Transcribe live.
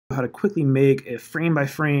how to quickly make a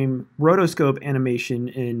frame-by-frame rotoscope animation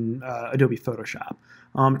in Adobe Photoshop.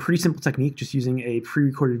 Pretty simple technique, just using a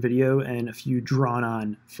pre-recorded video and a few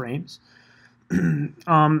drawn-on frames. In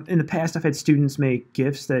the past, I've had students make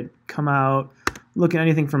GIFs that come out looking at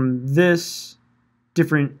anything from this,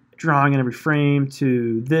 different drawing in every frame,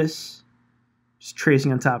 to this, just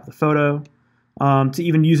tracing on top of the photo, to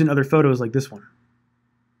even using other photos like this one.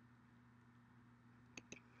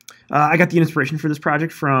 I got the inspiration for this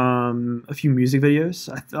project from a few music videos.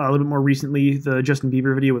 A little bit more recently, the Justin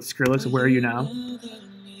Bieber video with Skrillex, Where Are You Now?,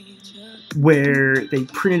 where they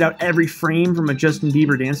printed out every frame from a Justin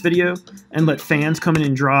Bieber dance video and let fans come in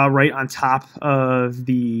and draw right on top of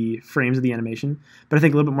the frames of the animation. But I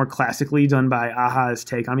think a little bit more classically done by Aha's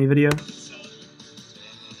Take On Me video.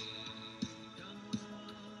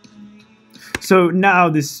 So now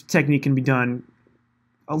this technique can be done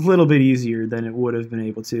a little bit easier than it would have been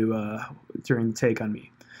able to during the Take On Me.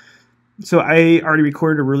 So I already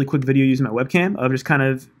recorded a really quick video using my webcam of just kind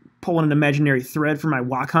of pulling an imaginary thread from my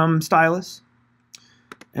Wacom stylus.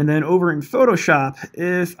 And then over in Photoshop,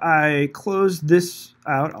 if I close this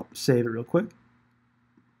out, I'll save it real quick.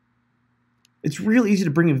 It's real easy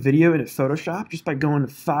to bring a video into Photoshop just by going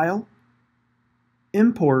to File,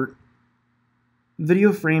 Import,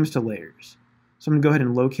 Video Frames to Layers. So I'm going to go ahead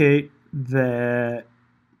and locate that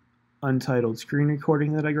untitled screen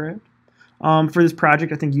recording that I grabbed. For this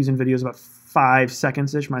project, I think using video is about 5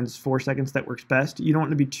 seconds-ish. Mine's 4 seconds. That works best. You don't want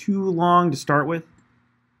it to be too long to start with.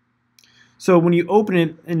 So when you open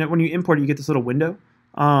it and when you import it, you get this little window.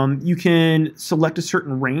 You can select a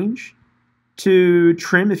certain range to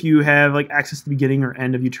trim if you have like access to the beginning or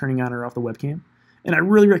end of you turning on or off the webcam. And I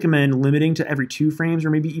really recommend limiting to every 2 frames or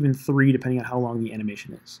maybe even 3 depending on how long the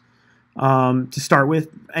animation is. To start with,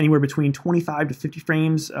 anywhere between 25 to 50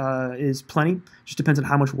 frames is plenty. Just depends on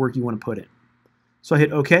how much work you want to put in. So I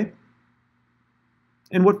hit OK.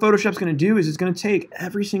 And what Photoshop's going to do is it's going to take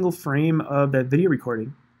every single frame of that video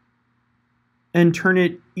recording and turn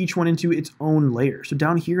it, each one, into its own layer. So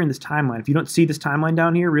down here in this timeline, if you don't see this timeline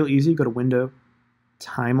down here, real easy, go to Window,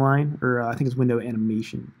 Timeline, or I think it's Window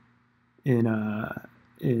Animation oh,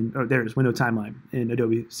 there it is, Window Timeline in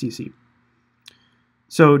Adobe CC.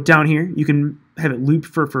 So down here, you can have it loop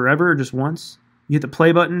for forever or just once. You hit the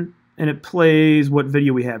play button, and it plays what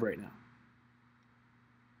video we have right now.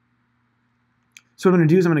 So what I'm going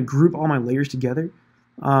to do is I'm going to group all my layers together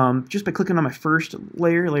just by clicking on my first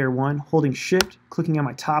layer, layer 1, holding Shift, clicking on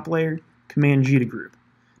my top layer, Command-G to group.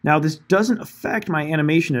 Now this doesn't affect my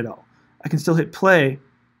animation at all. I can still hit play,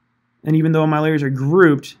 and even though my layers are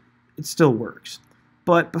grouped, it still works.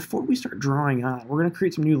 But before we start drawing on, we're going to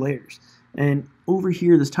create some new layers. And over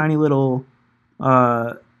here, this tiny little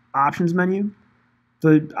options menu,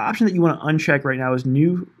 the option that you want to uncheck right now is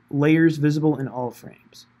New Layers Visible in All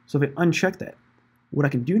Frames. So if I uncheck that, what I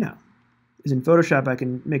can do now is in Photoshop, I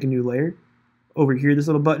can make a new layer. Over here, this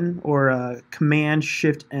little button, or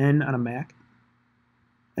Command-Shift-N on a Mac.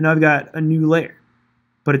 And now I've got a new layer.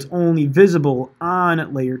 But it's only visible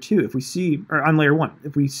on layer 2. If we see, or on layer 1.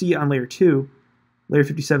 If we see on layer 2, layer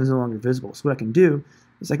 57 is no longer visible. So what I can do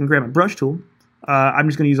is I can grab my brush tool. I'm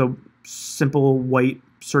just going to use a simple white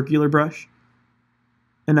circular brush.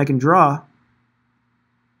 And I can draw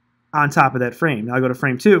on top of that frame. Now I go to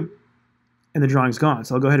frame 2, and the drawing's gone.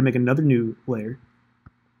 So I'll go ahead and make another new layer.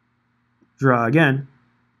 Draw again,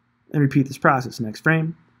 and repeat this process. Next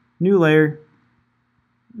frame, new layer,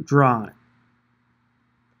 draw on it.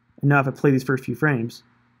 And now if I play these first few frames,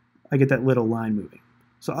 I get that little line moving.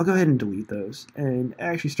 So I'll go ahead and delete those and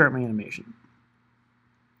actually start my animation.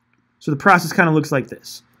 So the process kind of looks like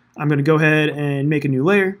this. I'm going to go ahead and make a new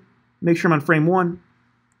layer, make sure I'm on frame 1,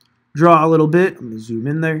 draw a little bit, I'm going to zoom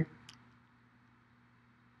in there,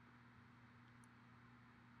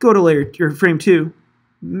 go to layer or frame 2,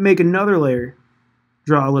 make another layer,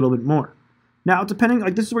 draw a little bit more. Now depending,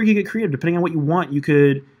 like this is where you get creative, depending on what you want, you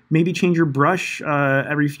could maybe change your brush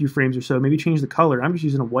every few frames or so, maybe change the color. I'm just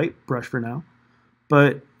using a white brush for now.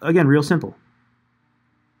 But again, real simple.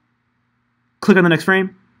 Click on the next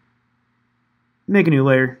frame, make a new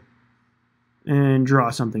layer, and draw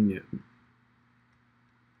something new.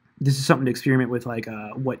 This is something to experiment with, like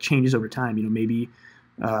what changes over time. You know, maybe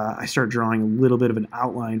I start drawing a little bit of an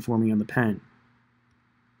outline forming on the pen.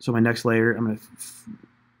 So my next layer, I'm going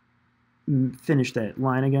to finish that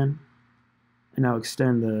line again, and now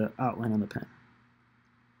extend the outline on the pen.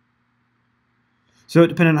 So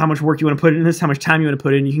depending on how much work you want to put in this, how much time you want to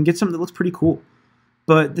put in, you can get something that looks pretty cool.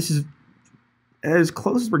 But this is as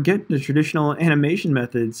close as we're getting to traditional animation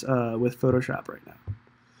methods with Photoshop right now.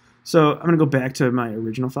 So I'm going to go back to my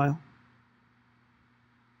original file,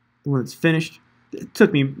 the one that's finished. It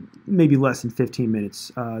took me maybe less than 15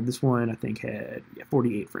 minutes. This one, I think, had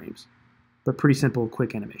 48 frames. But pretty simple,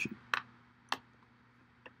 quick animation.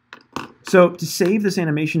 So to save this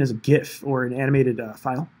animation as a GIF or an animated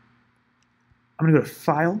file, I'm going to go to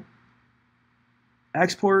File,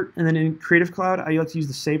 Export, and then in Creative Cloud, I like to use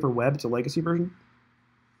the Save or Web. It's a legacy version.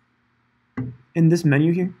 In this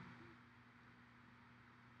menu here,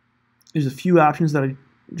 there's a few options that I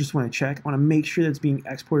just want to check. I want to make sure that it's being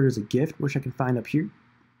exported as a GIF, which I can find up here.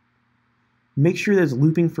 Make sure that it's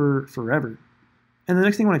looping for forever. And the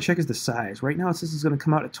next thing I want to check is the size. Right now it says it's going to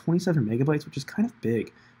come out at 27 megabytes, which is kind of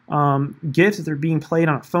big. GIFs, if they're being played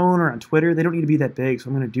on a phone or on Twitter, they don't need to be that big. So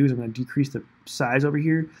what I'm going to do is I'm going to decrease the size over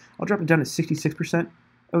here. I'll drop it down to 66%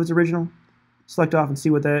 of its original. Select off and see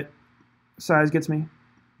what that size gets me.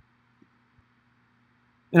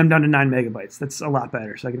 And I'm down to 9 megabytes. That's a lot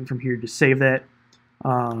better. So I can from here just save that.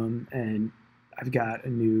 And I've got a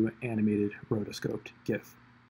new animated rotoscoped GIF.